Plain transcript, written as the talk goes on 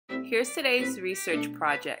Here's today's research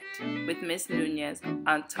project with Miss Nuñez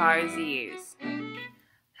on tarsiers.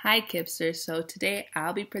 Hi Kipster, so today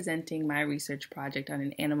I'll be presenting my research project on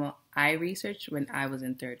an animal I researched when I was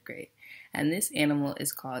in 3rd grade, and this animal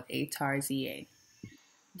is called a tarsier.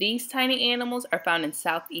 These tiny animals are found in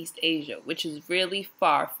Southeast Asia, which is really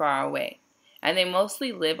far away, and they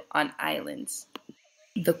mostly live on islands.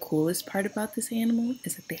 The coolest part about this animal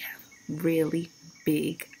is that they have really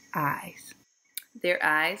big eyes. Their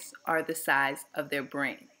eyes are the size of their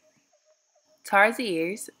brain.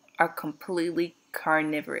 Tarsiers are completely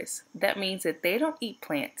carnivorous. That means that they don't eat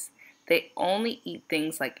plants. They only eat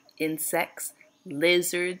things like insects,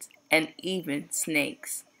 lizards, and even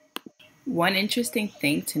snakes. One interesting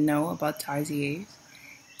thing to know about tarsiers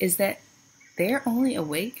is that they're only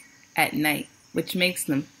awake at night, which makes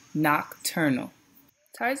them nocturnal.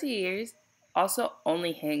 Tarsiers also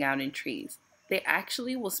only hang out in trees. They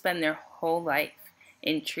actually will spend their whole life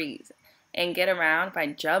in trees and get around by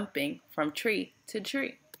jumping from tree to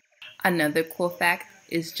tree. Another cool fact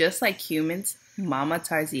is just like humans, mama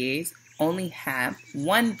tarsiers only have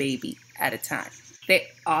one baby at a time. They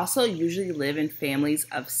also usually live in families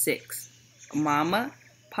of 6, mama,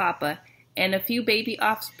 papa, and a few baby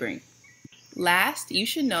offspring. Last, you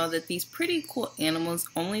should know that these pretty cool animals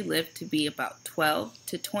only live to be about 12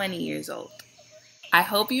 to 20 years old. I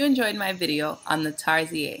hope you enjoyed my video on the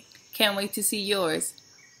tarsier. Can't wait to see yours.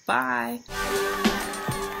 Bye!